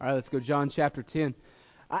All right, let's go John chapter 10.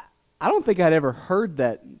 I don't think I'd ever heard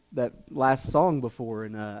that last song before,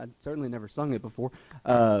 and I'd certainly never sung it before.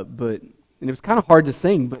 But it was kind of hard to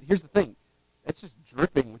sing, but here's the thing. It's just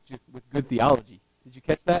dripping with good theology. Did you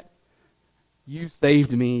catch that? You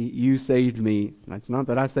saved me, you saved me. It's not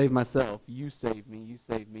that I saved myself. You saved me,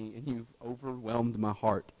 and you've overwhelmed my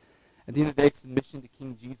heart. At the end of the day, submission to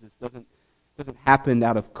King Jesus doesn't happen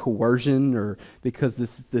out of coercion or because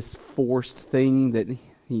this is this forced thing that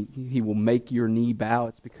he will make your knee bow.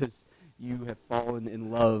 It's because you have fallen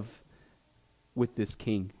in love with this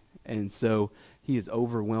King. And so he has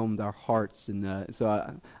overwhelmed our hearts. And so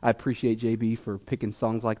I appreciate JB for picking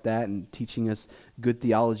songs like that and teaching us good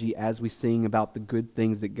theology as we sing about the good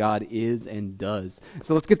things that God is and does.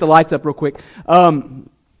 So let's get the lights up real quick.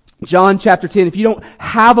 John chapter 10. If you don't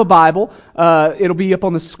have a Bible, it'll be up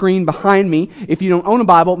on the screen behind me. If you don't own a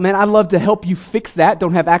Bible, man, I'd love to help you fix that.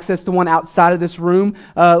 Don't have access to one outside of this room.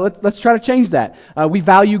 Let's try to change that. We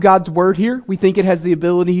value God's Word here. We think it has the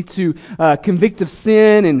ability to convict of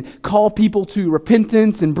sin and call people to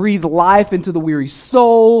repentance and breathe life into the weary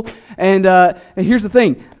soul. And here's the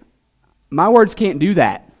thing. My words can't do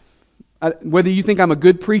that. Whether you think I'm a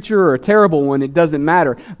good preacher or a terrible one, it doesn't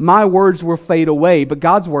matter. My words will fade away, but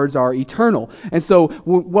God's words are eternal. And so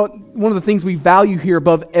one of the things we value here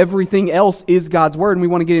above everything else is God's Word, and we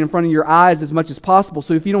want to get it in front of your eyes as much as possible.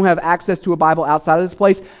 So if you don't have access to a Bible outside of this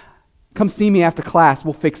place, come see me after class.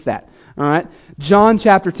 We'll fix that. All right? John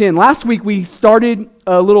chapter 10. Last week we started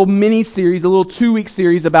a little mini-series, a little 2-week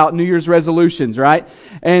series about New Year's resolutions, right?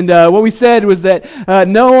 And what we said was that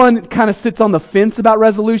no one kind of sits on the fence about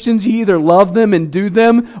resolutions. You either love them and do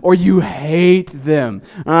them, or you hate them,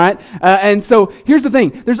 all right? And so here's the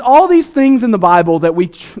thing. There's all these things in the Bible that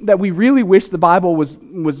we really wish the Bible was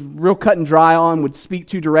real cut and dry on, would speak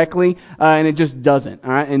to directly, and it just doesn't,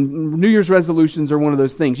 all right? And New Year's resolutions are one of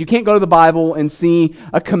those things. You can't go to the Bible and see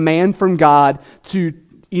a command from God to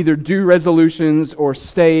either do resolutions or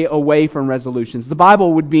stay away from resolutions. The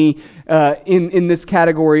Bible would be in this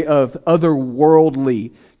category of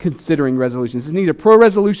otherworldly considering resolutions. It's neither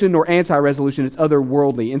pro-resolution nor anti-resolution. It's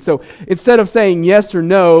otherworldly. And so instead of saying yes or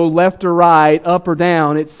no, left or right, up or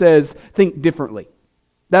down, it says think differently.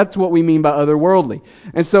 That's what we mean by otherworldly.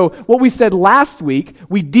 And so what we said last week,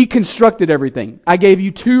 we deconstructed everything. I gave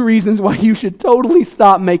you 2 reasons why you should totally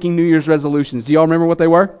stop making New Year's resolutions. Do y'all remember what they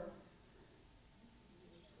were?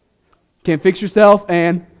 Can't fix yourself,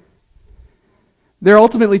 and they're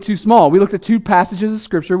ultimately too small. We looked at 2 passages of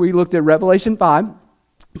Scripture. We looked at Revelation 5.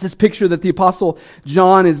 It's this picture that the Apostle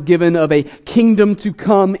John is given of a kingdom to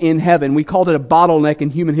come in heaven. We called it a bottleneck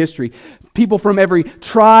in human history. People from every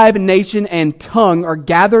tribe, nation, and tongue are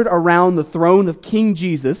gathered around the throne of King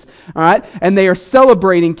Jesus, all right? And they are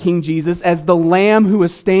celebrating King Jesus as the Lamb who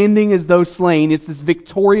is standing as though slain. It's this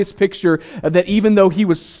victorious picture that even though he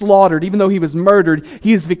was slaughtered, even though he was murdered,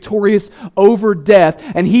 he is victorious over death.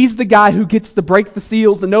 And he's the guy who gets to break the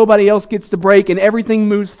seals that nobody else gets to break, and everything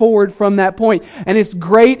moves forward from that point. And it's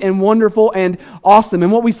great and wonderful and awesome.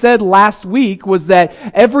 And what we said last week was that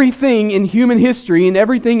everything in human history and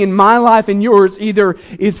everything in my life and yours either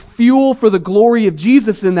is fuel for the glory of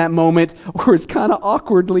Jesus in that moment, or it's kind of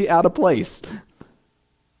awkwardly out of place.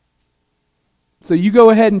 So you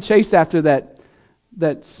go ahead and chase after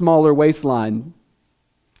that smaller waistline.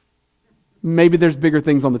 Maybe there's bigger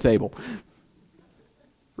things on the table.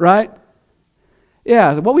 Right?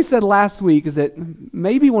 Yeah, what we said last week is that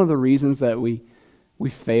maybe one of the reasons that we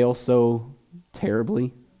fail so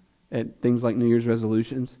terribly at things like New Year's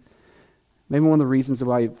resolutions, maybe one of the reasons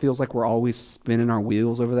why it feels like we're always spinning our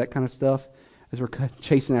wheels over that kind of stuff is we're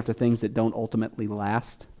chasing after things that don't ultimately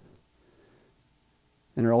last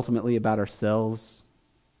and are ultimately about ourselves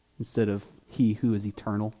instead of He who is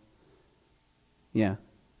eternal. Yeah.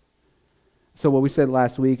 So what we said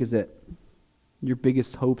last week is that your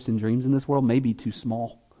biggest hopes and dreams in this world may be too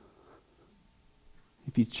small.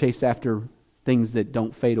 If you chase after things that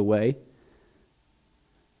don't fade away,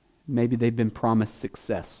 maybe they've been promised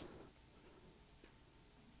success.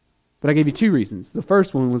 But I gave you 2 reasons. The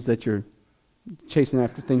first one was that you're chasing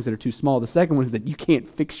after things that are too small. The second one is that you can't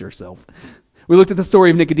fix yourself. We looked at the story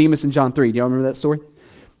of Nicodemus in John 3. Do y'all remember that story?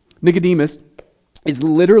 Nicodemus is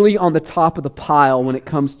literally on the top of the pile when it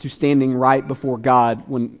comes to standing right before God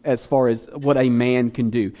as far as what a man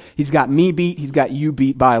can do. He's got me beat, he's got you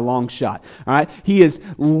beat by a long shot. All right? He is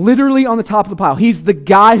literally on the top of the pile. He's the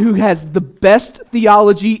guy who has the best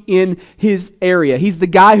theology in his area. He's the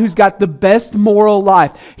guy who's got the best moral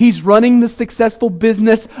life. He's running the successful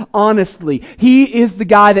business honestly. He is the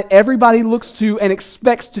guy that everybody looks to and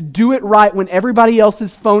expects to do it right when everybody else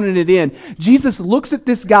is phoning it in. Jesus looks at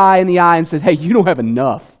this guy in the eye and says, hey, you don't have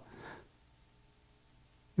enough.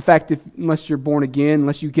 In fact, unless you're born again,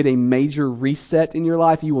 unless you get a major reset in your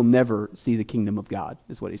life, you will never see the kingdom of God,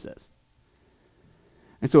 is what he says.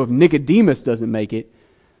 And so if Nicodemus doesn't make it,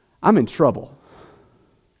 I'm in trouble.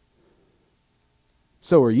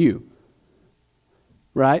 So are you.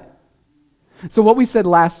 Right? So what we said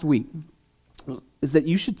last week is that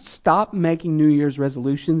you should stop making New Year's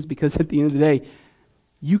resolutions, because at the end of the day,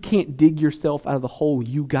 you can't dig yourself out of the hole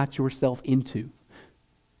you got yourself into.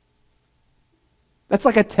 That's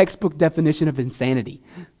like a textbook definition of insanity.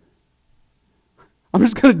 I'm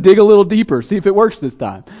just going to dig a little deeper, see if it works this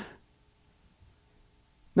time.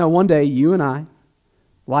 Now, one day, you and I,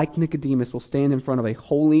 like Nicodemus, will stand in front of a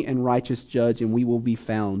holy and righteous judge, and we will be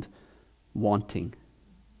found wanting,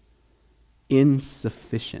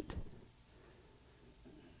 insufficient.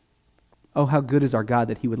 Oh, how good is our God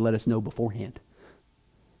that he would let us know beforehand.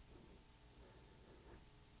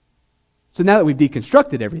 So now that we've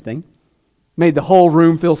deconstructed everything, made the whole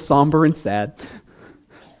room feel somber and sad,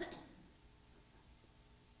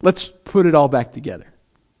 let's put it all back together.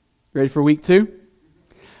 Ready for week 2?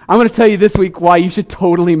 I'm going to tell you this week why you should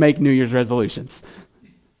totally make New Year's resolutions.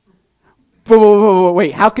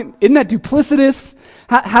 Wait, isn't that duplicitous?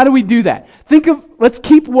 How do we do that? Let's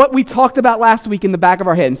keep what we talked about last week in the back of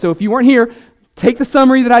our head. And so if you weren't here, take the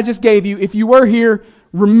summary that I just gave you. If you were here,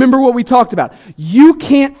 remember what we talked about. You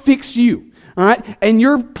can't fix you. All right? And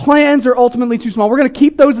your plans are ultimately too small. We're going to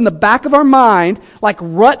keep those in the back of our mind like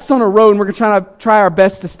ruts on a road, and we're going to try our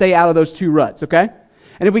best to stay out of those 2 ruts, okay?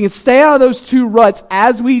 And if we can stay out of those 2 ruts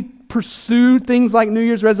as we pursue things like New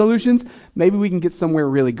Year's resolutions, maybe we can get somewhere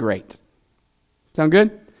really great. Sound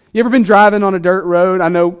good? You ever been driving on a dirt road? I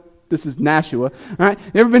know this is Nashua. All right?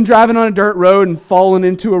 You ever been driving on a dirt road and fallen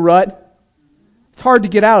into a rut? It's hard to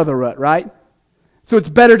get out of the rut, right? So it's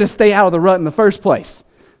better to stay out of the rut in the first place.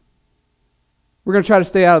 We're going to try to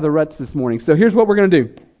stay out of the ruts this morning. So here's what we're going to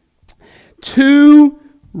do. 2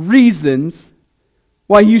 reasons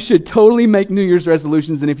why you should totally make New Year's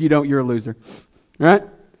resolutions, and if you don't, you're a loser. All right?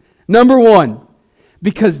 Number 1,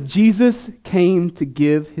 because Jesus came to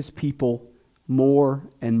give his people more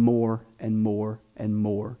and more and more and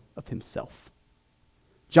more of himself.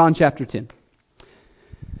 John chapter 10.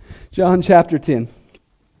 John chapter 10.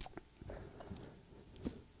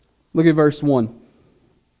 Look at verse 1.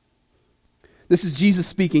 This is Jesus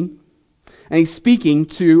speaking, and he's speaking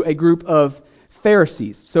to a group of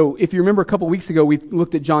Pharisees. So if you remember a couple weeks ago, we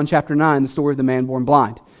looked at John chapter 9, the story of the man born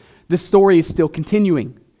blind. This story is still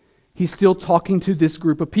continuing. He's still talking to this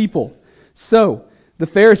group of people. So the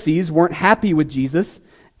Pharisees weren't happy with Jesus,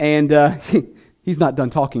 and he's not done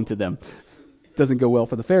talking to them. Doesn't go well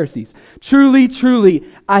for the Pharisees. Truly, truly,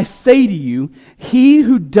 I say to you, he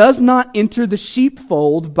who does not enter the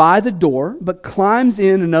sheepfold by the door, but climbs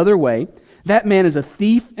in another way, that man is a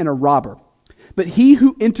thief and a robber. But he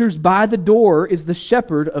who enters by the door is the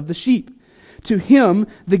shepherd of the sheep. To him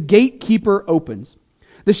the gatekeeper opens.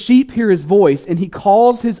 The sheep hear his voice, and he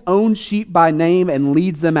calls his own sheep by name and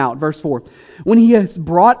leads them out. Verse 4. When he has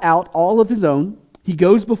brought out all of his own, he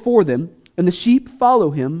goes before them, and the sheep follow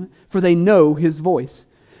him, for they know his voice.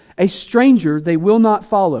 A stranger they will not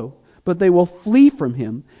follow, but they will flee from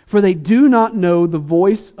him, for they do not know the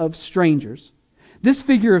voice of strangers. This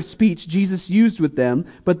figure of speech Jesus used with them,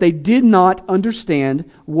 but they did not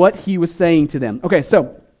understand what he was saying to them. Okay,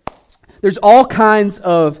 so there's all kinds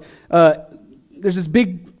of, there's this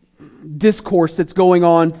big discourse that's going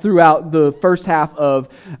on throughout the first half of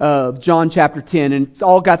John chapter 10, and it's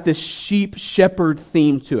all got this sheep-shepherd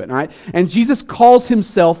theme to it, all right? And Jesus calls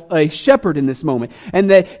himself a shepherd in this moment, and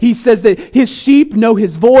that he says that his sheep know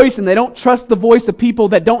his voice, and they don't trust the voice of people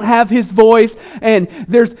that don't have his voice, and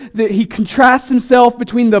he contrasts himself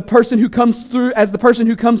between the person who comes through, as the person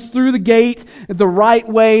who comes through the gate, the right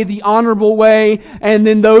way, the honorable way, and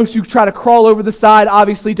then those who try to crawl over the side,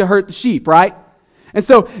 obviously to hurt the sheep, right? And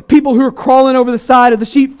so people who are crawling over the side of the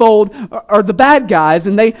sheepfold are the bad guys,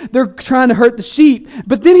 and they're trying to hurt the sheep.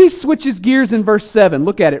 But then he switches gears in verse 7.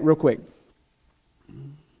 Look at it real quick.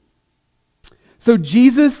 So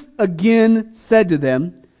Jesus again said to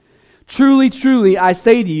them, truly, truly, I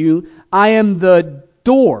say to you, I am the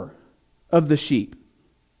door of the sheep.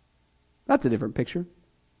 That's a different picture.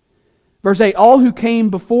 Verse 8, all who came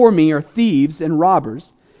before me are thieves and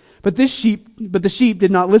robbers, but the sheep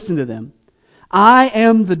did not listen to them. I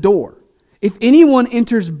am the door. If anyone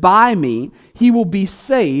enters by me, he will be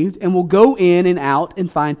saved and will go in and out and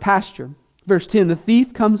find pasture. Verse 10, the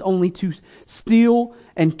thief comes only to steal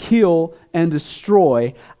and kill and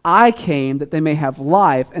destroy. I came that they may have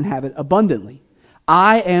life and have it abundantly.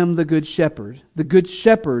 I am the good shepherd. The good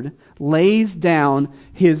shepherd lays down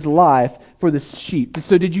his life for the sheep.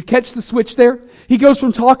 So did you catch the switch there? He goes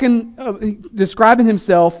from describing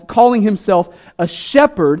himself, calling himself a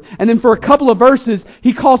shepherd, and then for a couple of verses,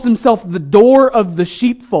 he calls himself the door of the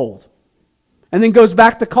sheepfold. And then goes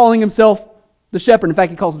back to calling himself the shepherd. In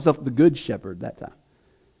fact, he calls himself the good shepherd that time.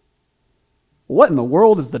 What in the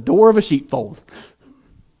world is the door of a sheepfold?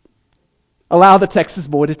 Allow the Texas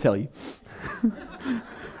boy to tell you.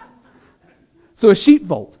 So a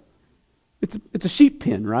sheepfold, it's a sheep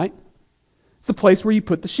pen, right? It's the place where you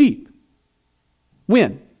put the sheep.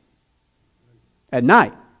 When? At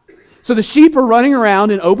night. So the sheep are running around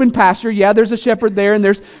in open pasture. Yeah, there's a shepherd there and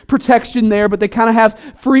there's protection there, but they kind of have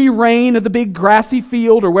free reign of the big grassy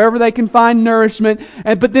field or wherever they can find nourishment.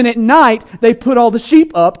 But then at night, they put all the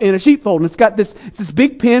sheep up in a sheepfold. And it's this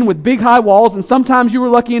big pen with big high walls. And sometimes you were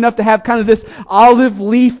lucky enough to have kind of this olive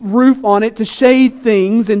leaf roof on it to shade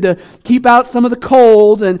things and to keep out some of the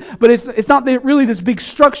cold. But it's not really this big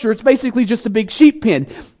structure. It's basically just a big sheep pen.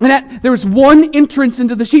 And there was one entrance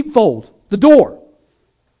into the sheepfold, the door.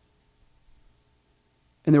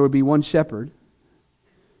 And there would be one shepherd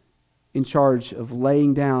in charge of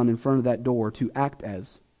laying down in front of that door to act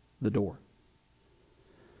as the door.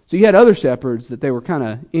 So you had other shepherds that they were kind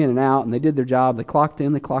of in and out, and they did their job. They clocked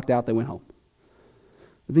in, they clocked out, they went home.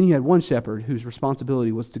 But then you had one shepherd whose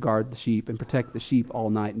responsibility was to guard the sheep and protect the sheep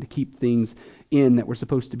all night and to keep things in that were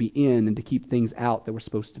supposed to be in and to keep things out that were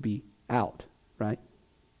supposed to be out, right?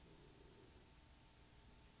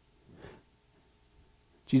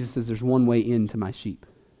 Jesus says there's one way into my sheep.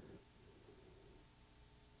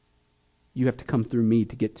 You have to come through me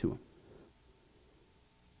to get to them.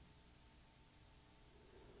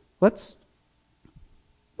 That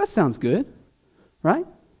sounds good, right?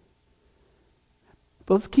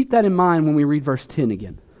 But let's keep that in mind when we read verse 10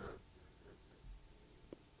 again.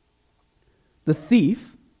 The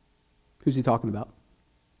thief, who's he talking about?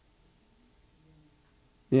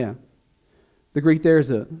 Yeah. The Greek there is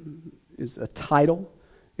a title.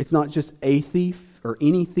 It's not just a thief or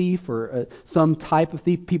any thief or some type of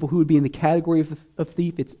thief, people who would be in the category of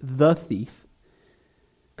thief. It's the thief.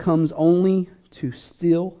 Comes only to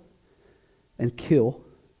steal and kill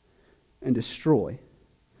and destroy.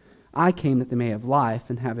 I came that they may have life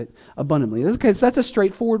and have it abundantly. Okay, so that's a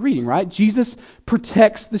straightforward reading, right? Jesus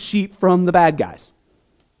protects the sheep from the bad guys.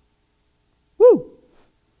 Woo!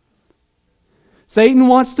 Satan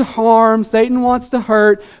wants to harm, Satan wants to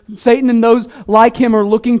hurt, Satan and those like him are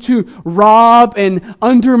looking to rob and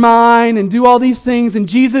undermine and do all these things, and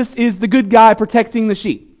Jesus is the good guy protecting the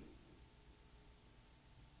sheep.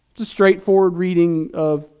 It's a straightforward reading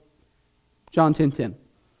of John 10:10.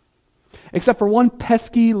 Except for one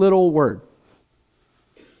pesky little word.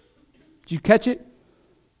 Did you catch it?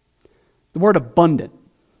 The word abundant.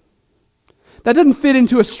 That doesn't fit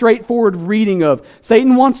into a straightforward reading of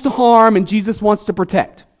Satan wants to harm and Jesus wants to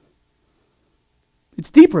protect.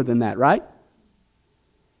 It's deeper than that, right?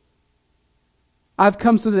 I've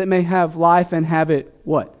come so that it may have life and have it,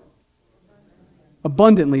 what?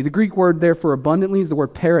 Abundantly. The Greek word there for abundantly is the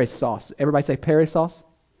word perissos. Everybody say perissos?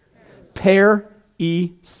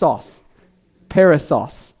 Per-e-sos.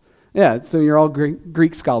 Perissos. Yeah, so you're all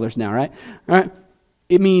Greek scholars now, right? All right.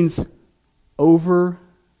 It means over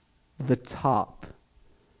the top,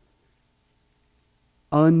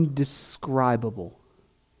 undescribable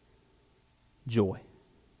joy.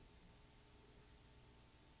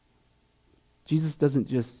 Jesus doesn't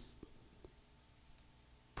just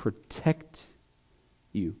protect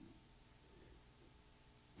you.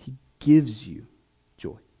 He gives you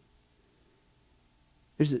joy.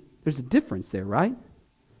 There's a difference there, right?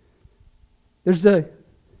 There's a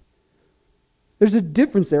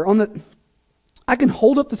difference there. I can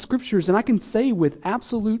hold up the scriptures and I can say with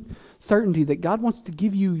absolute certainty that God wants to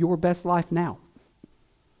give you your best life now.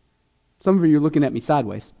 Some of you are looking at me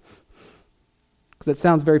sideways because that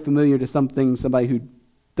sounds very familiar to something somebody who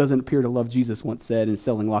doesn't appear to love Jesus once said and is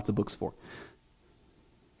selling lots of books for.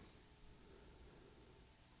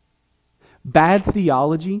 Bad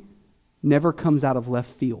theology never comes out of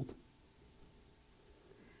left field.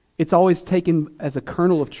 It's always taken as a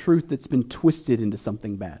kernel of truth that's been twisted into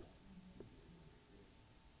something bad.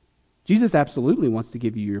 Jesus absolutely wants to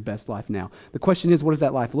give you your best life now. The question is, what does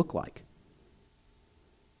that life look like?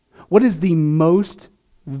 What is the most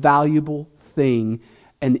valuable thing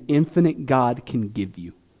an infinite God can give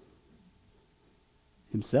you?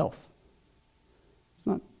 Himself. It's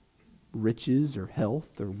not riches or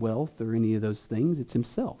health or wealth or any of those things. It's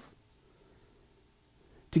himself.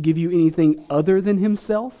 To give you anything other than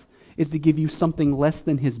himself is to give you something less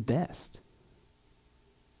than his best.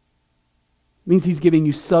 means he's giving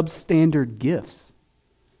you substandard gifts.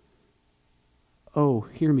 Oh,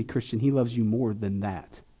 hear me, Christian, he loves you more than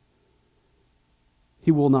that.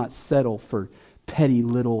 He will not settle for petty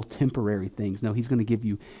little temporary things. No, he's going to give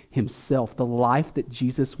you himself. The life that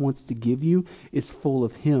Jesus wants to give you is full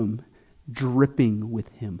of him, dripping with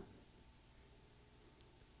him.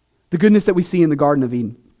 The goodness that we see in the Garden of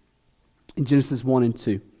Eden, in Genesis 1 and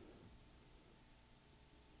 2,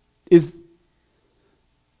 is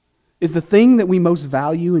the thing that we most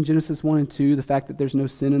value in Genesis 1 and 2, the fact that there's no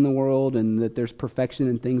sin in the world and that there's perfection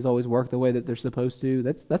and things always work the way that they're supposed to.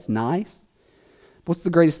 That's nice. What's the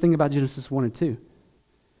greatest thing about Genesis 1 and 2?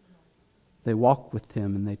 They walk with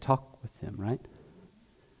him and they talk with him, right?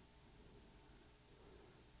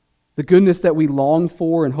 The goodness that we long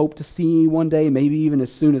for and hope to see one day, maybe even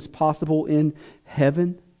as soon as possible in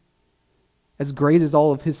heaven. As great as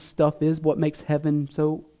all of his stuff is, what makes heaven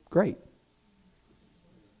so great?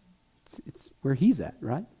 It's where he's at,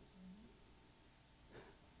 right?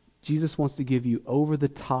 Jesus wants to give you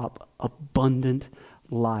over-the-top, abundant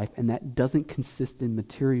life, and that doesn't consist in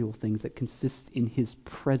material things. That consists in his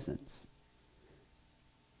presence.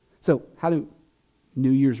 So, how do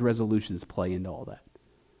New Year's resolutions play into all that?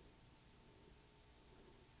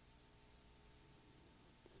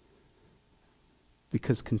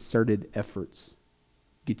 Because concerted efforts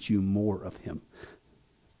get you more of him,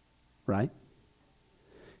 right?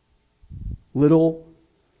 Little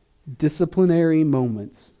disciplinary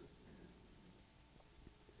moments,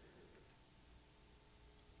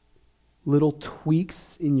 little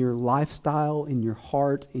tweaks in your lifestyle, in your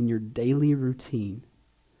heart, in your daily routine.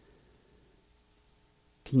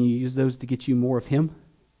 Can you use those to get you more of him?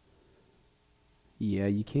 Yeah,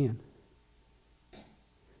 you can.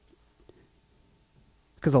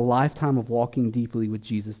 Because a lifetime of walking deeply with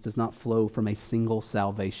Jesus does not flow from a single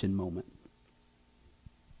salvation moment.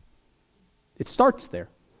 It starts there.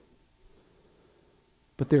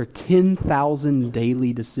 But there are 10,000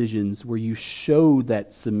 daily decisions where you show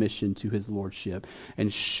that submission to his lordship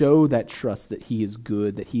and show that trust that he is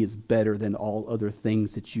good, that he is better than all other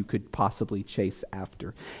things that you could possibly chase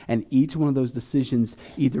after. And each one of those decisions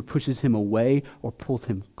either pushes him away or pulls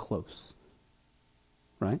him close.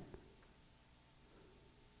 Right?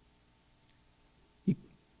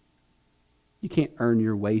 You can't earn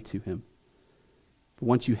your way to him. But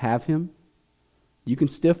once you have him, you can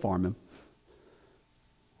stiff arm him.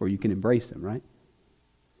 Or you can embrace him, right?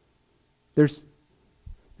 There's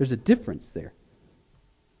a difference there.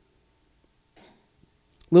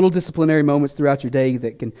 Little disciplinary moments throughout your day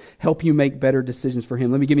that can help you make better decisions for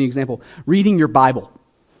him. Let me give you an example. Reading your Bible.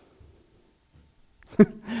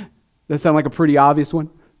 That sound like a pretty obvious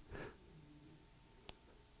one?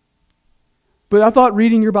 But I thought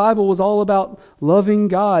reading your Bible was all about loving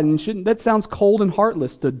God. And that sounds cold and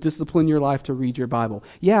heartless to discipline your life to read your Bible.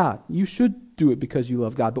 Yeah, you should do it because you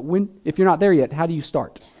love God. But if you're not there yet, how do you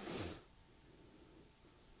start?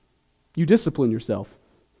 You discipline yourself.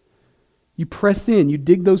 You press in. You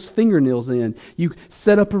dig those fingernails in. You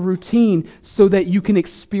set up a routine so that you can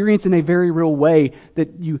experience in a very real way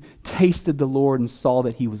that you tasted the Lord and saw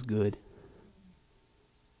that he was good.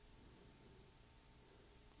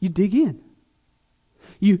 You dig in.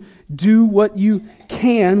 You do what you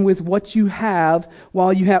can with what you have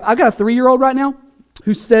while you have. I've got a 3-year-old right now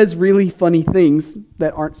who says really funny things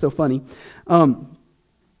that aren't so funny. Some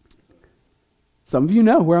of you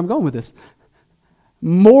know where I'm going with this.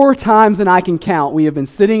 More times than I can count, we have been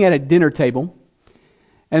sitting at a dinner table,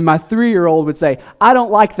 and my 3-year-old would say, "I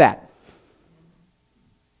don't like that."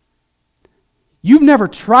 You've never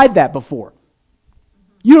tried that before.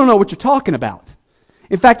 You don't know what you're talking about.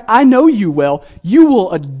 In fact, I know you well. You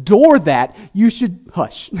will adore that. You should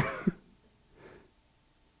hush.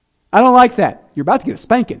 I don't like that. You're about to get a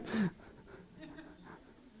spanking.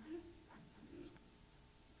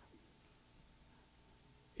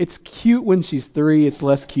 It's cute when she's 3. It's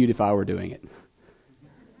less cute if I were doing it.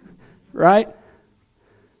 Right?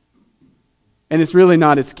 And it's really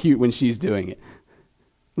not as cute when she's doing it.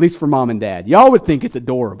 At least for mom and dad. Y'all would think it's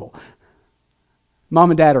adorable.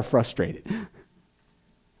 Mom and dad are frustrated.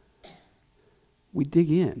 We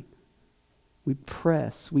dig in. We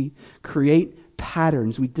press. We create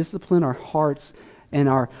patterns. We discipline our hearts and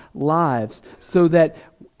our lives so that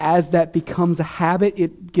as that becomes a habit,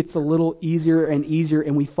 it gets a little easier and easier,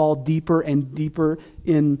 and we fall deeper and deeper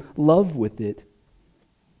in love with it.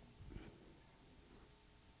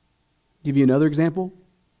 Give you another example.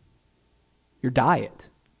 Your diet.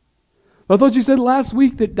 I thought you said last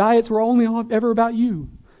week that diets were only ever about you.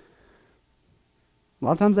 A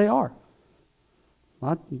lot of times they are.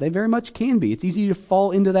 They very much can be. It's easy to fall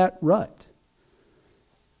into that rut.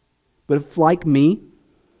 But if, like me,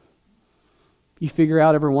 you figure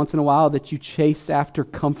out every once in a while that you chase after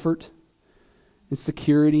comfort and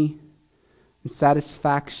security and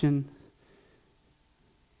satisfaction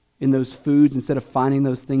in those foods instead of finding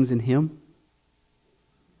those things in Him,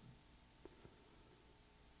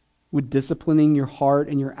 would disciplining your heart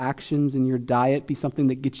and your actions and your diet be something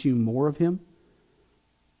that gets you more of Him?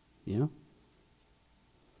 Yeah.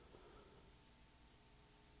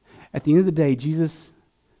 At the end of the day, Jesus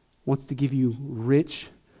wants to give you rich,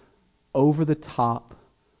 over-the-top,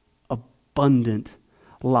 abundant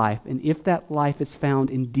life. And if that life is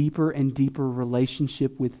found in deeper and deeper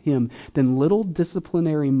relationship with Him, then little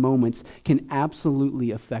disciplinary moments can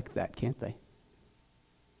absolutely affect that, can't they?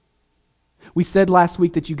 We said last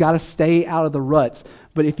week that you got to stay out of the ruts,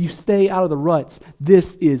 but if you stay out of the ruts,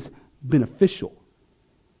 this is beneficial.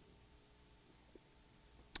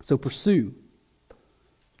 So pursue.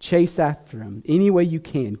 Chase after Him any way you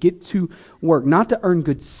can. Get to work, not to earn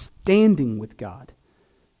good standing with God,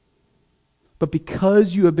 but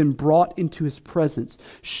because you have been brought into His presence,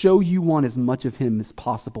 show you want as much of Him as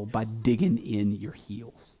possible by digging in your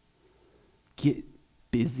heels. Get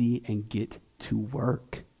busy and get to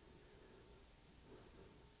work.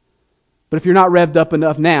 But if you're not revved up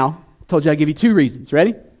enough now, I told you I'd give you 2 reasons.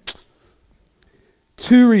 Ready?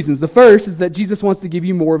 2 reasons. The first is that Jesus wants to give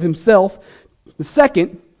you more of Himself. The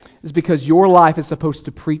second is because your life is supposed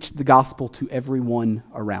to preach the gospel to everyone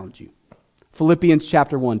around you. Philippians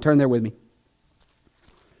chapter 1. Turn there with me.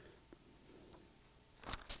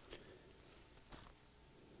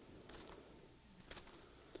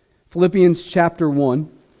 Philippians chapter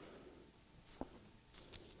 1.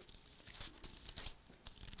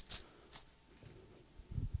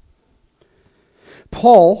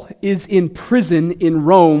 Paul is in prison in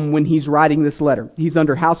Rome when he's writing this letter. He's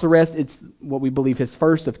under house arrest. It's what we believe his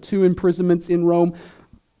first of 2 imprisonments in Rome.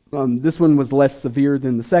 This one was less severe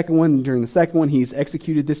than the second one. During the second one, he's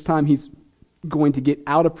executed. This time, he's going to get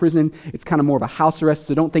out of prison. It's kind of more of a house arrest,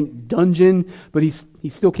 so don't think dungeon, but he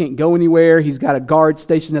still can't go anywhere. He's got a guard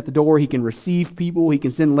stationed at the door. He can receive people. He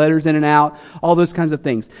can send letters in and out, all those kinds of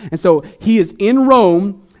things. And so he is in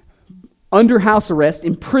Rome, under house arrest,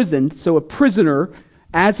 imprisoned, so a prisoner,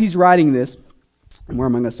 as he's writing this. And where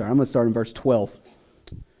am I going to start? I'm going to start in verse 12.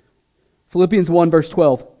 Philippians 1, verse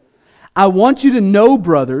 12. I want you to know,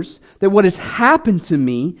 brothers, that what has happened to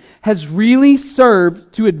me has really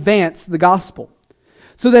served to advance the gospel,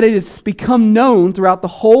 so that it has become known throughout the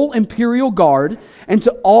whole imperial guard and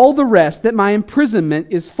to all the rest that my imprisonment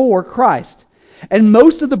is for Christ. And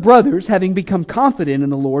most of the brothers, having become confident in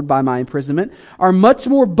the Lord by my imprisonment, are much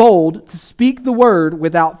more bold to speak the word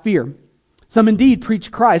without fear. Some indeed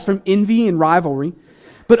preach Christ from envy and rivalry,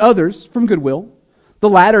 but others from goodwill. The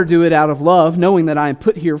latter do it out of love, knowing that I am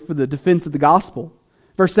put here for the defense of the gospel.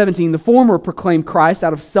 Verse 17, the former proclaim Christ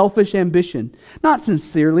out of selfish ambition, not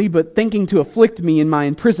sincerely, but thinking to afflict me in my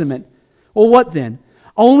imprisonment. Well, what then?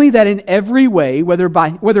 Only that in every way,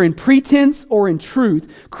 whether in pretense or in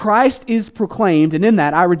truth, Christ is proclaimed, and in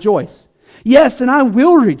that I rejoice. Yes, and I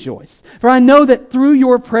will rejoice, for I know that through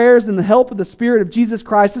your prayers and the help of the Spirit of Jesus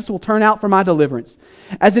Christ, this will turn out for my deliverance.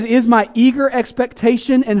 As it is my eager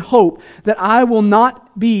expectation and hope that I will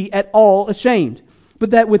not be at all ashamed, but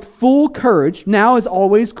that with full courage, now as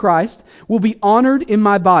always Christ, will be honored in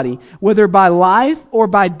my body, whether by life or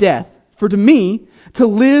by death. For to me, to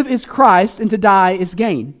live is Christ, and to die is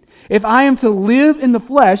gain. If I am to live in the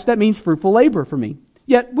flesh, that means fruitful labor for me.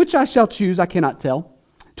 Yet which I shall choose, I cannot tell.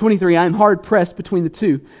 23, I am hard pressed between the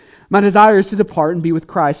two. My desire is to depart and be with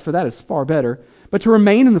Christ, for that is far better. But to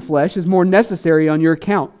remain in the flesh is more necessary on your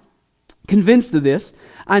account. Convinced of this,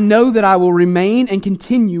 I know that I will remain and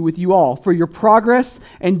continue with you all for your progress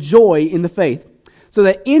and joy in the faith, so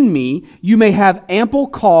that in me you may have ample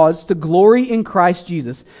cause to glory in Christ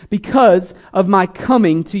Jesus because of my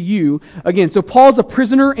coming to you again. So Paul's a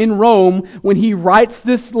prisoner in Rome when he writes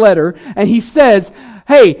this letter, and he says,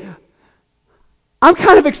 hey, I'm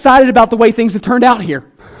kind of excited about the way things have turned out here.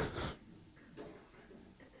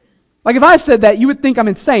 Like if I said that, you would think I'm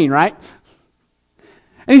insane, right?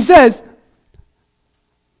 And he says,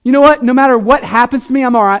 you know what? No matter what happens to me,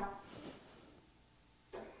 I'm all right.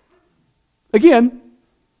 Again,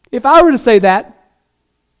 if I were to say that,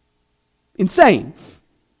 insane.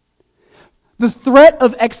 The threat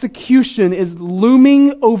of execution is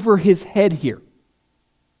looming over his head here.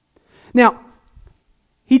 Now,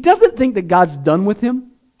 he doesn't think that God's done with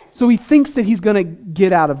him, so he thinks that he's going to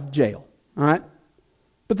get out of jail, all right?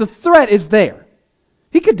 But the threat is there.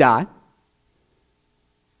 He could die.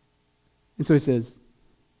 And so he says,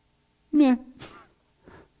 meh.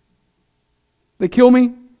 They kill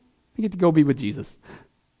me, I get to go be with Jesus.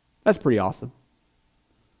 That's pretty awesome.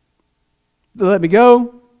 They let me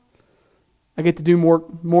go. I get to do more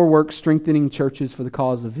work strengthening churches for the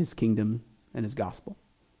cause of his kingdom and his gospel.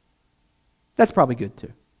 That's probably good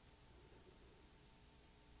too.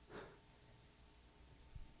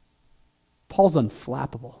 Paul's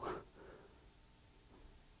unflappable.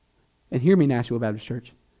 And hear me, Nashville Baptist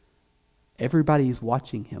Church. Everybody is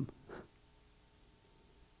watching him.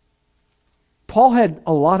 Paul had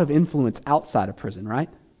a lot of influence outside of prison, right?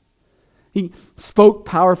 He spoke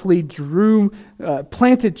powerfully,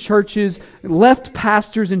 planted churches, left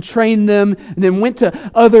pastors and trained them, and then went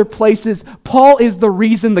to other places. Paul is the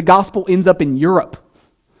reason the gospel ends up in Europe.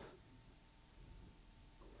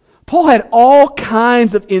 Paul had all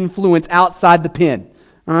kinds of influence outside the pen,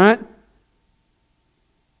 all right?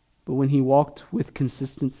 But when he walked with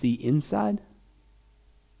consistency inside,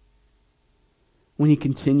 when he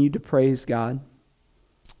continued to praise God,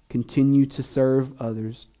 continued to serve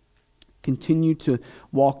others, continued to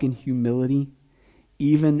walk in humility,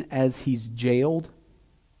 even as he's jailed,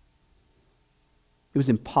 it was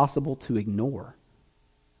impossible to ignore.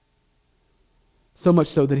 So much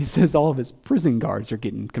so that he says all of his prison guards are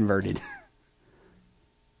getting converted.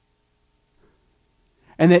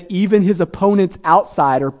 And that even his opponents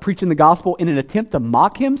outside are preaching the gospel in an attempt to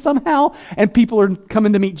mock him somehow, and people are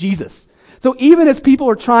coming to meet Jesus. So even as people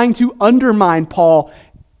are trying to undermine Paul,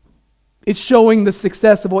 it's showing the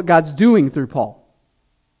success of what God's doing through Paul.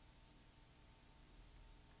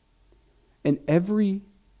 And every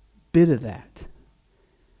bit of that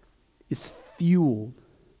is fueled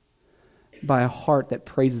by a heart that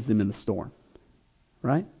praises him in the storm.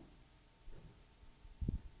 Right?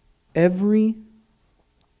 Every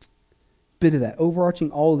bit of that, overarching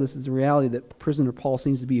all of this, is the reality that prisoner Paul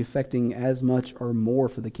seems to be affecting as much or more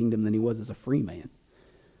for the kingdom than he was as a free man.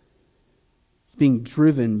 He's being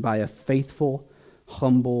driven by a faithful,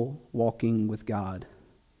 humble walking with God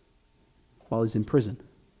while he's in prison.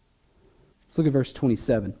 Let's look at verse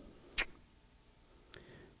 27.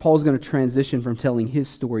 Paul's going to transition from telling his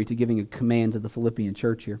story to giving a command to the Philippian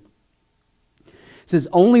church here. It says,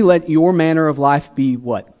 only let your manner of life be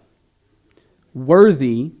what?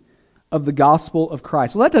 Worthy of the gospel of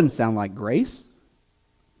Christ. Well, that doesn't sound like grace.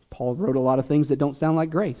 Paul wrote a lot of things that don't sound like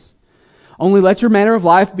grace. Only let your manner of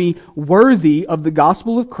life be worthy of the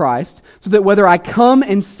gospel of Christ, so that whether I come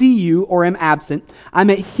and see you or am absent, I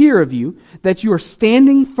may hear of you, that you are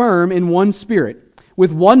standing firm in one spirit,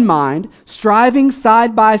 with one mind, striving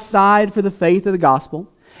side by side for the faith of the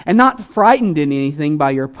gospel, and not frightened in anything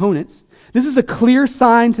by your opponents. This is a clear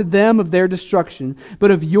sign to them of their destruction,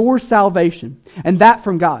 but of your salvation, and that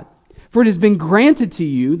from God. For it has been granted to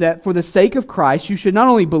you that for the sake of Christ you should not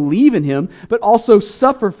only believe in him, but also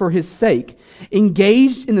suffer for his sake,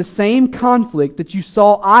 engaged in the same conflict that you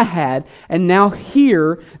saw I had, and now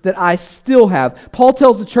hear that I still have. Paul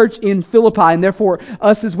tells the church in Philippi, and therefore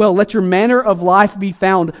us as well, let your manner of life be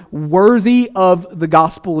found worthy of the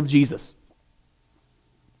gospel of Jesus.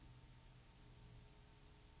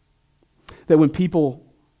 That when people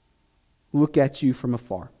look at you from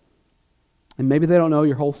afar, and maybe they don't know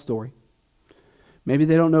your whole story, maybe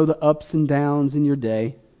they don't know the ups and downs in your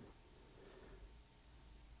day.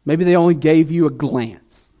 Maybe they only gave you a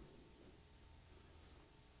glance.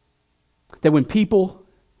 That when people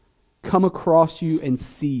come across you and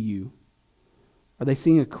see you, are they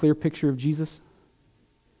seeing a clear picture of Jesus?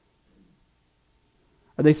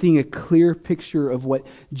 Are they seeing a clear picture of what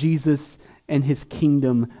Jesus and his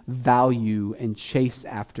kingdom value and chase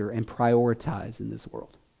after and prioritize in this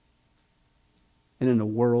world and in a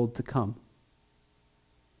world to come?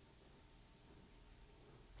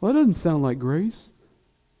 Well, that doesn't sound like grace.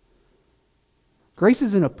 Grace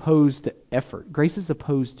isn't opposed to effort. Grace is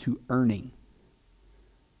opposed to earning.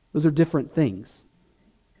 Those are different things.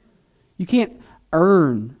 You can't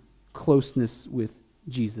earn closeness with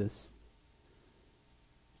Jesus.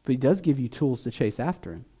 But he does give you tools to chase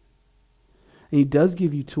after him. And he does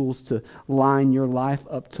give you tools to line your life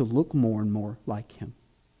up to look more and more like him.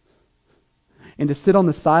 And to sit on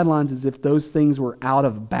the sidelines as if those things were out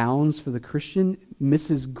of bounds for the Christian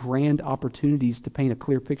misses grand opportunities to paint a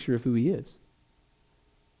clear picture of who he is.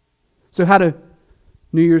 So how do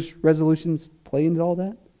New Year's resolutions play into all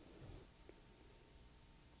that?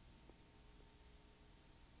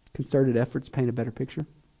 Concerted efforts paint a better picture.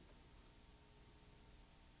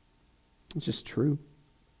 It's just true.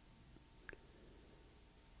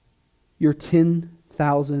 Your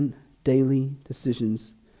 10,000 daily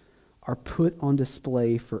decisions are put on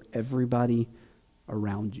display for everybody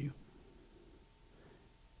around you.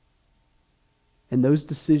 And those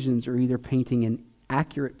decisions are either painting an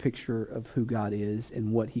accurate picture of who God is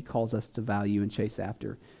and what he calls us to value and chase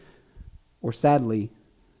after, or sadly,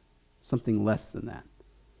 something less than that.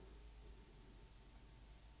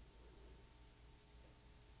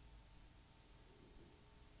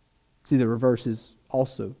 See, the reverse is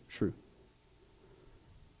also true.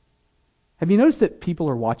 Have you noticed that people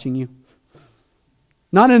are watching you?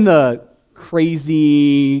 Not in the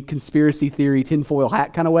crazy conspiracy theory, tinfoil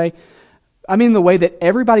hat kind of way. I mean the way that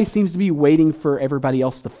everybody seems to be waiting for everybody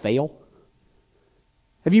else to fail.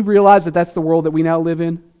 Have you realized that that's the world that we now live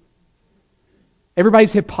in?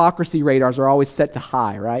 Everybody's hypocrisy radars are always set to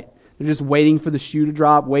high, right? They're just waiting for the shoe to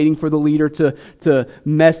drop, waiting for the leader to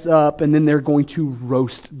mess up, and then they're going to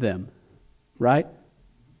roast them, right?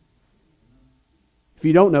 If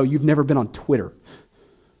you don't know, you've never been on Twitter.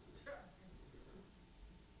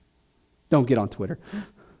 Don't get on Twitter.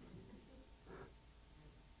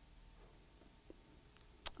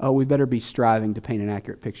 Oh, we better be striving to paint an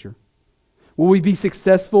accurate picture. Will we be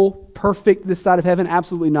successful, perfect this side of heaven?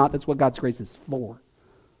 Absolutely not. That's what God's grace is for.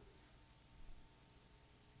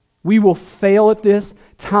 We will fail at this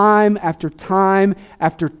time after time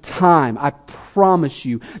after time. I promise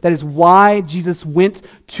you. That is why Jesus went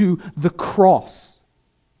to the cross.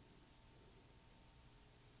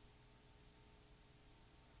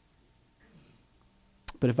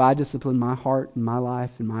 But if I discipline my heart and my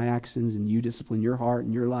life and my actions, and you discipline your heart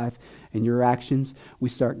and your life and your actions, we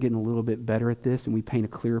start getting a little bit better at this, and we paint a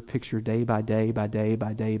clearer picture day by day by day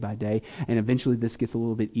by day by day. And eventually this gets a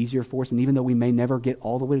little bit easier for us. And even though we may never get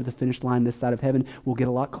all the way to the finish line this side of heaven, we'll get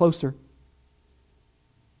a lot closer.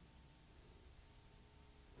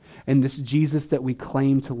 And this Jesus that we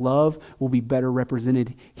claim to love will be better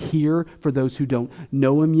represented here for those who don't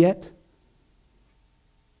know him yet.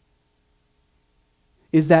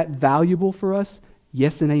 Is that valuable for us?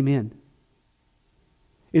 Yes and amen.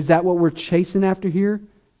 Is that what we're chasing after here?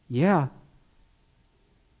 Yeah.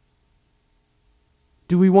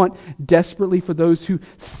 Do we want desperately for those who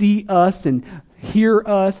see us and hear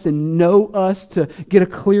us and know us to get a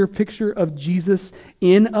clear picture of Jesus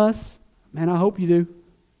in us? Man, I hope you do.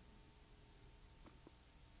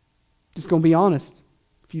 Just going to be honest.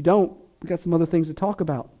 If you don't, we got some other things to talk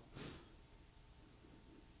about.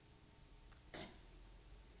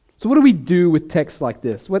 So what do we do with texts like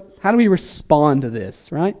this? How do we respond to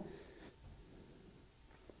this, right?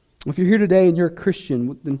 If you're here today and you're a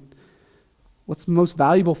Christian, then what's most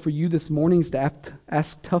valuable for you this morning is to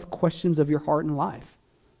ask tough questions of your heart and life.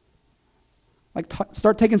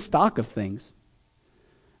 Start taking stock of things.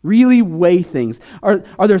 Really weigh things.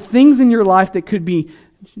 Are there things in your life that could be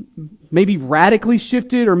maybe radically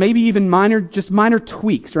shifted, or maybe even minor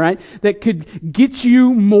tweaks, right? That could get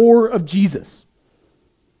you more of Jesus?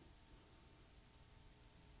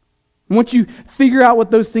 And once you figure out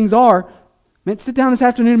what those things are, man, sit down this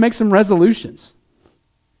afternoon and make some resolutions.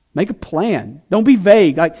 Make a plan. Don't be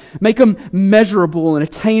vague. Make them measurable and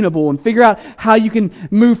attainable, and figure out how you can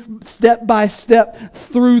move step by step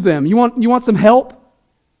through them. You want some help?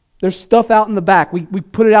 There's stuff out in the back. We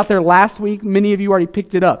put it out there last week. Many of you already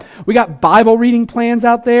picked it up. We got Bible reading plans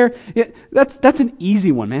out there. That's an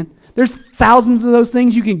easy one, man. There's thousands of those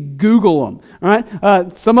things. You can Google them. All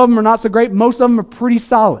right. Some of them are not so great. Most of them are pretty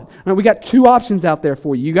solid. All right, we got two options out there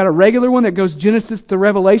for you. You got a regular one that goes Genesis to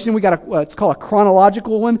Revelation. We got it's called a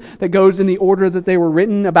chronological one that goes in the order that they were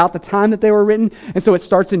written, about the time that they were written. And so it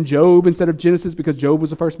starts in Job instead of Genesis because Job was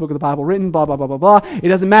the first book of the Bible written. Blah blah blah blah blah. It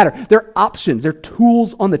doesn't matter. They're options. They're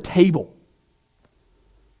tools on the table.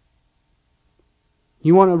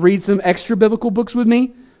 You want to read some extra biblical books with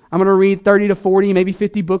me? I'm going to read 30 to 40, maybe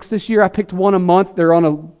 50 books this year. I picked one a month. They're on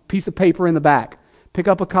a piece of paper in the back. Pick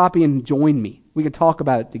up a copy and join me. We can talk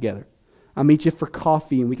about it together. I'll meet you for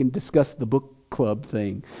coffee and we can discuss the book club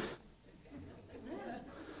thing.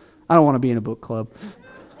 I don't want to be in a book club.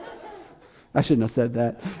 I shouldn't have said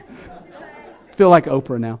that. I feel like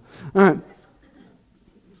Oprah now. All right.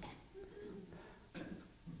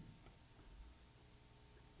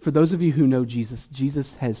 For those of you who know Jesus,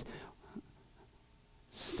 Jesus has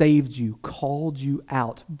saved you, called you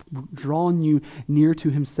out, drawn you near to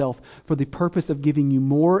himself for the purpose of giving you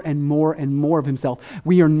more and more and more of himself.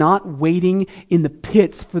 We are not waiting in the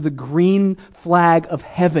pits for the green flag of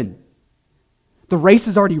heaven. The race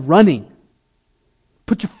is already running.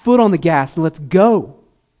 Put your foot on the gas and let's go.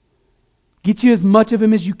 Get you as much of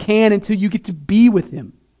him as you can until you get to be with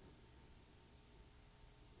him.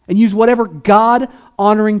 And use whatever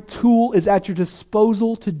God-honoring tool is at your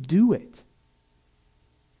disposal to do it.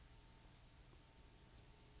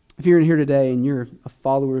 If you're in here today and you're a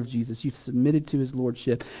follower of Jesus, you've submitted to his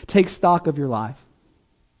lordship, take stock of your life.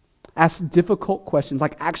 Ask difficult questions,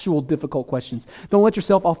 like actual difficult questions. Don't let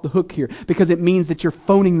yourself off the hook here, because it means that you're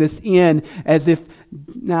phoning this in as if,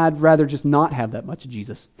 nah, I'd rather just not have that much of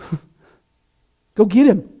Jesus. Go get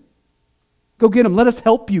him. Go get him. Let us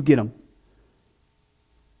help you get him.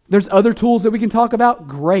 There's other tools that we can talk about.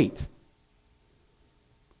 Great.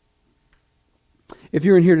 If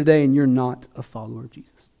you're in here today and you're not a follower of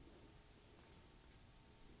Jesus,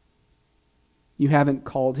 you haven't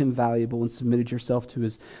called him valuable and submitted yourself to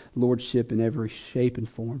his lordship in every shape and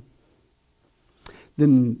form,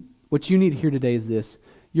 then what you need to hear today is this.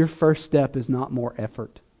 Your first step is not more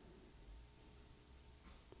effort.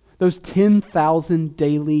 Those 10,000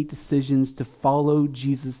 daily decisions to follow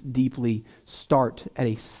Jesus deeply start at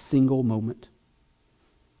a single moment.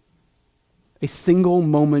 A single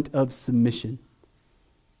moment of submission.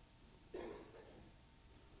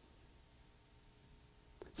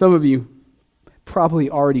 Some of you probably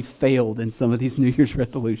already failed in some of these New Year's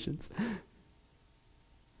resolutions.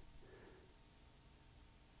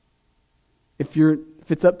 If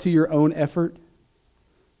it's up to your own effort,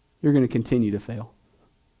 you're going to continue to fail.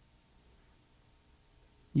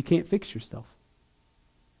 You can't fix yourself.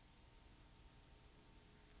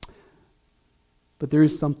 But there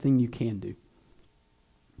is something you can do.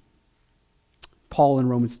 Paul in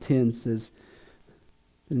Romans 10 says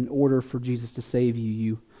that in order for Jesus to save you,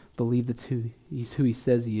 you believe he's who he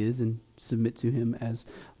says he is and submit to him as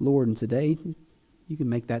Lord. And today, you can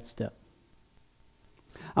make that step.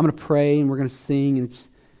 I'm going to pray and we're going to sing, and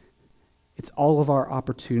it's all of our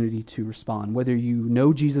opportunity to respond, whether you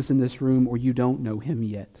know Jesus in this room or you don't know him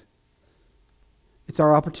yet. It's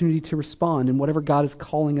our opportunity to respond in whatever God is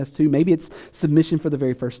calling us to. Maybe it's submission for the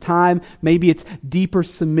very first time. Maybe it's deeper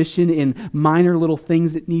submission in minor little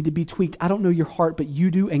things that need to be tweaked. I don't know your heart, but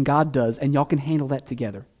you do and God does, and y'all can handle that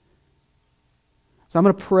together. So I'm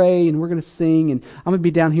going to pray and we're going to sing, and I'm going to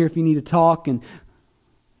be down here if you need to talk, and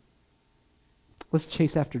let's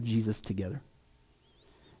chase after Jesus together.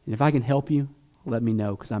 And if I can help you, let me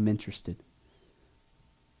know, because I'm interested.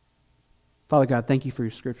 Father God, thank you for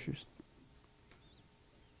your scriptures.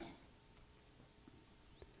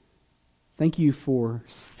 Thank you for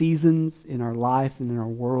seasons in our life and in our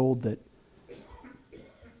world that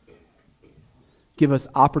give us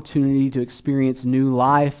opportunity to experience new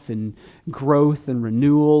life and growth and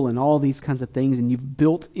renewal and all these kinds of things. And you've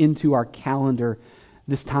built into our calendar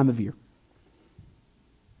this time of year.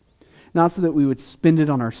 Not so that we would spend it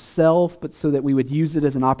on ourselves, but so that we would use it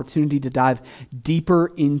as an opportunity to dive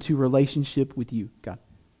deeper into relationship with you, God.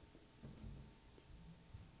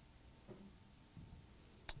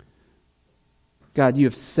 God, you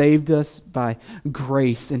have saved us by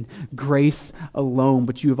grace and grace alone,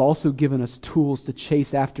 but you have also given us tools to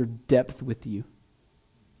chase after depth with you.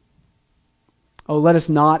 Oh, let us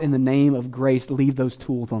not, in the name of grace, leave those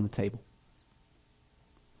tools on the table.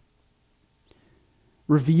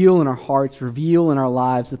 Reveal in our hearts, reveal in our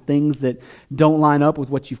lives the things that don't line up with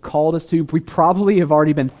what you've called us to. We probably have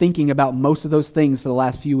already been thinking about most of those things for the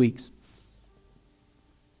last few weeks.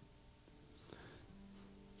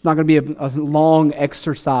 It's not going to be a long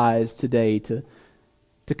exercise today to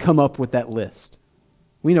come up with that list.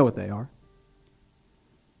 We know what they are.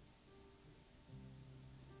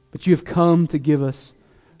 But you have come to give us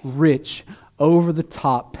rich,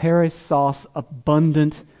 over-the-top, Paris sauce,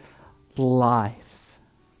 abundant life.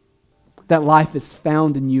 That life is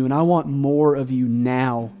found in you, and I want more of you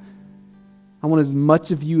now. I want as much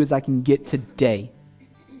of you as I can get today.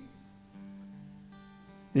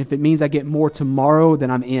 And if it means I get more tomorrow, then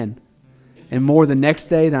I'm in. And more the next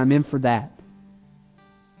day, then I'm in for that.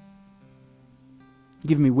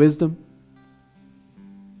 Give me wisdom.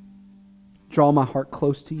 Draw my heart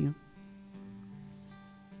close to you.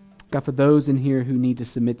 God, for those in here who need to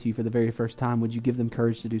submit to you for the very first time, would you give them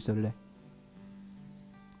courage to do so today?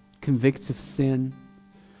 Convict of sin.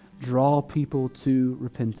 Draw people to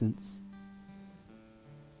repentance.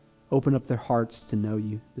 Open up their hearts to know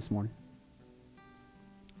you this morning.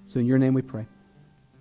 So in your name we pray.